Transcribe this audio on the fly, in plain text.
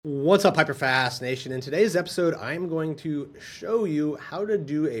What's up, Hyperfast Nation? In today's episode, I'm going to show you how to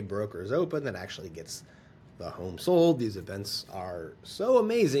do a broker's open that actually gets the home sold. These events are so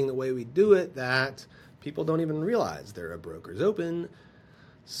amazing the way we do it that people don't even realize they're a broker's open.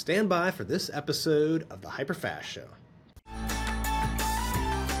 Stand by for this episode of the Hyperfast Show.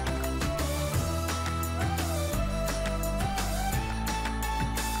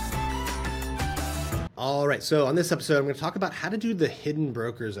 All right, so on this episode, I'm going to talk about how to do the hidden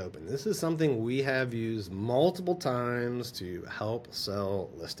brokers open. This is something we have used multiple times to help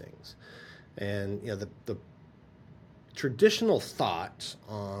sell listings. And the traditional thought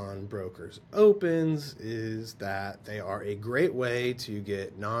on brokers opens is that they are a great way to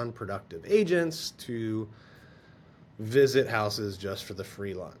get non-productive agents to visit houses just for the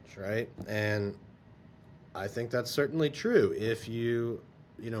free lunch, right? And I think that's certainly true if you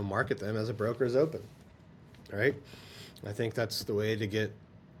market them as a broker's open. Right? I think that's the way to get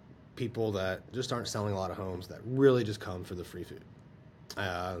people that just aren't selling a lot of homes that really just come for the free food.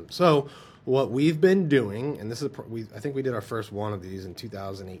 So what we've been doing, and this is I think we did our first one of these in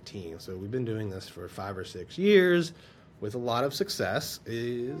 2018. So we've been doing this for 5 or 6 years with a lot of success.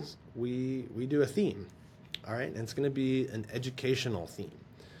 Is we do a theme, all right, and it's going to be an educational theme.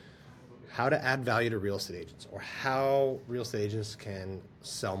 How to add value to real estate agents, or how real estate agents can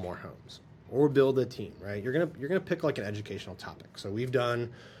sell more homes, or build a team, right? You're gonna pick like an educational topic. So we've done,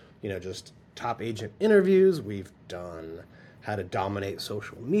 just top agent interviews. We've done how to dominate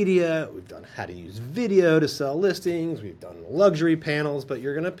social media. We've done how to use video to sell listings. We've done luxury panels, but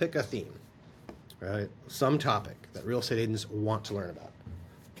you're gonna pick a theme, right? Some topic that real estate agents want to learn about.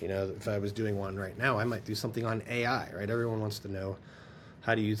 If I was doing one right now, I might do something on AI, right? Everyone wants to know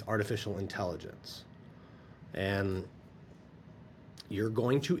how to use artificial intelligence. And you're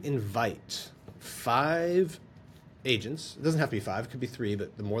going to invite 5 agents. It doesn't have to be 5, it could be 3,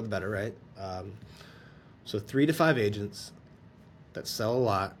 but the more the better, right? So 3 to 5 agents that sell a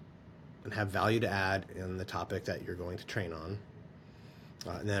lot and have value to add in the topic that you're going to train on,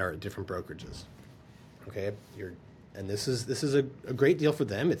 and that are at different brokerages. Okay, and this is a great deal for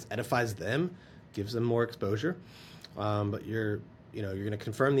them. It edifies them, gives them more exposure. But you're going to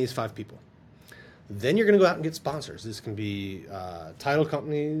confirm these 5 people. Then you're going to go out and get sponsors. This can be title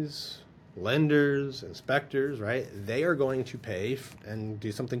companies, lenders, inspectors, right? They are going to pay and do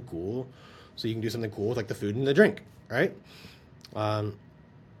something cool. So you can do something cool with like the food and the drink, right? And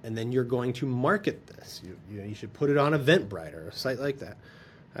then you're going to market this. You should put it on Eventbrite or a site like that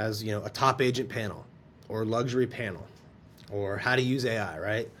as, a top agent panel or luxury panel or how to use AI,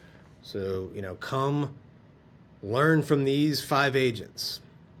 right? So, come learn from these 5 agents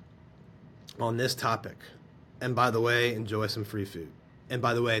on this topic. And by the way, enjoy some free food. And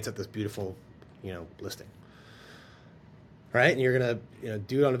by the way, it's at this beautiful, listing. Right? And you're going to,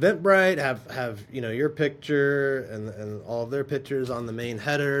 do it on Eventbrite, have your picture and all of their pictures on the main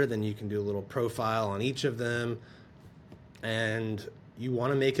header. Then you can do a little profile on each of them. And you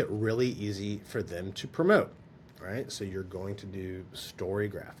want to make it really easy for them to promote, right? So you're going to do story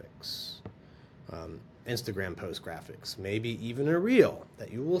graphics, Instagram post graphics, maybe even a reel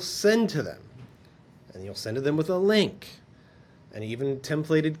that you will send to them. And you'll send to them with a link and even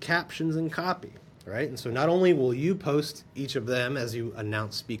templated captions and copy, right? And so not only will you post each of them as you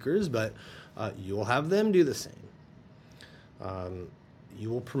announce speakers, but you'll have them do the same. You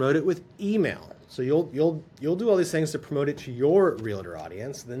will promote it with email. So you'll do all these things to promote it to your realtor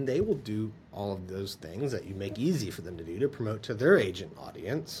audience. Then they will do all of those things that you make easy for them to do to promote to their agent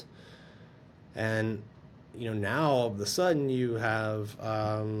audience. And now all of a sudden you have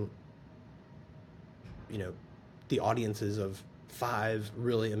the audiences of 5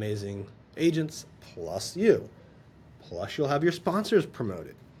 really amazing agents plus you. Plus you'll have your sponsors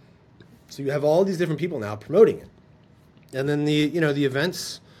promoted. So you have all these different people now promoting it. And then the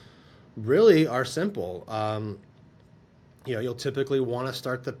events really are simple. You'll typically want to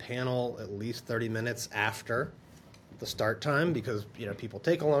start the panel at least 30 minutes after the start time because people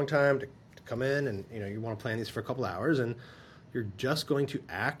take a long time to come in, and you want to plan these for a couple hours, and you're just going to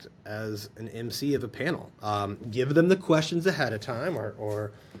act as an MC of a panel. Give them the questions ahead of time,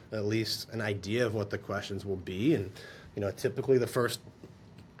 or at least an idea of what the questions will be. And typically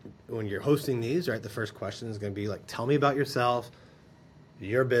when you're hosting these, right, the first question is going to be like, tell me about yourself,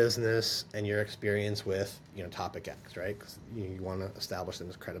 your business, and your experience with topic X, right? Because you want to establish them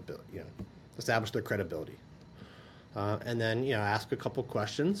as credibility, establish their credibility, and then ask a couple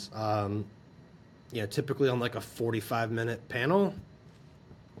questions. Typically on like a 45-minute panel,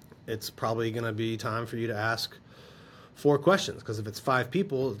 it's probably going to be time for you to ask 4 questions, because if it's 5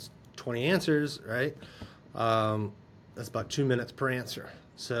 people, it's 20 answers, right? That's about 2 minutes per answer.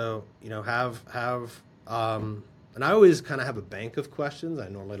 So, and I always kind of have a bank of questions. I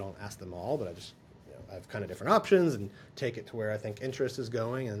normally don't ask them all, but I have kind of different options and take it to where I think interest is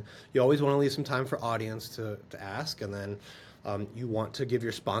going. And you always want to leave some time for audience to ask. And then you want to give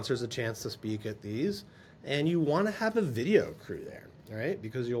your sponsors a chance to speak at these. And you want to have a video crew there, right?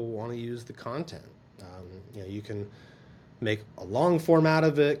 Because you'll want to use the content. You can make a long form out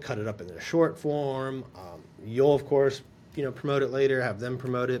of it, cut it up into a short form. You'll, of course, promote it later, have them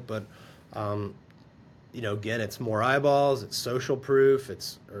promote it. But, again, it's more eyeballs, it's social proof,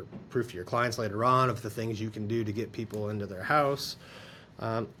 or proof to your clients later on of the things you can do to get people into their house.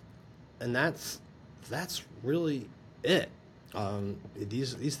 And that's really it.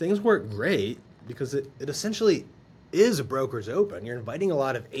 These things work great because it essentially is a broker's open. You're inviting a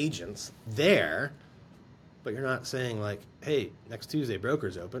lot of agents there, but you're not saying like, hey, next Tuesday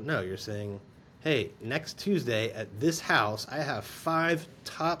broker's open. No, you're saying, hey, next Tuesday at this house, I have 5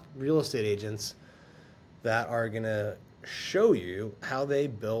 top real estate agents that are going to show you how they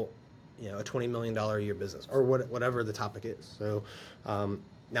built, a $20 million a year business or whatever the topic is. So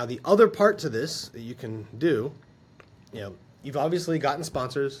now the other part to this that you can do, you've obviously gotten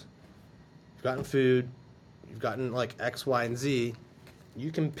sponsors, you've gotten food, you've gotten like X, Y, and Z. You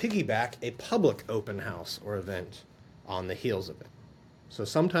can piggyback a public open house or event on the heels of it. So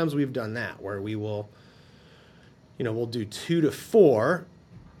sometimes we've done that where we will, we'll do 2 to 4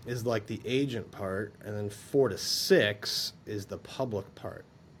 is like the agent part, and then 4 to 6 is the public part.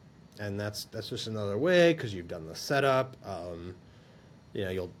 And that's just another way because you've done the setup.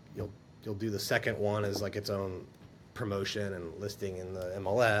 You'll do the second one as like its own promotion and listing in the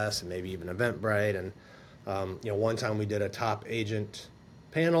MLS and maybe even Eventbrite. And one time we did a top agent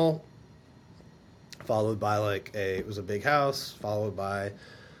panel, followed by it was a big house, followed by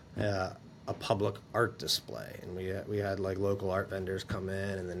a public art display, and we had like local art vendors come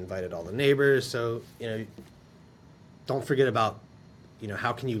in and then invited all the neighbors. So don't forget about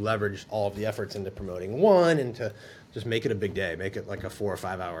how can you leverage all of the efforts into promoting one and to just make it a big day, make it like a 4 or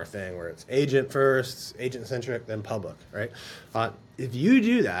 5 hour thing where it's agent first, agent centric, then public, right? If you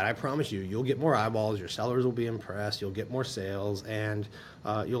do that, I promise you'll get more eyeballs, your sellers will be impressed, you'll get more sales, and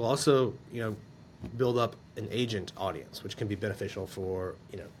you'll also build up an agent audience, which can be beneficial for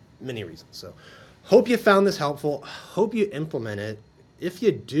many reasons. So hope you found this helpful. Hope you implement it. If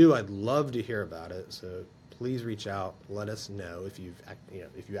you do, I'd love to hear about it. So please reach out. Let us know if you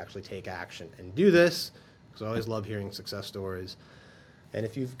actually take action and do this, because I always love hearing success stories. And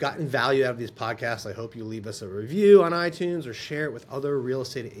if you've gotten value out of these podcasts, I hope you leave us a review on iTunes or share it with other real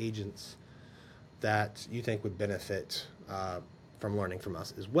estate agents that you think would benefit from learning from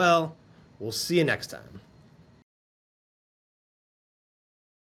us as well. We'll see you next time.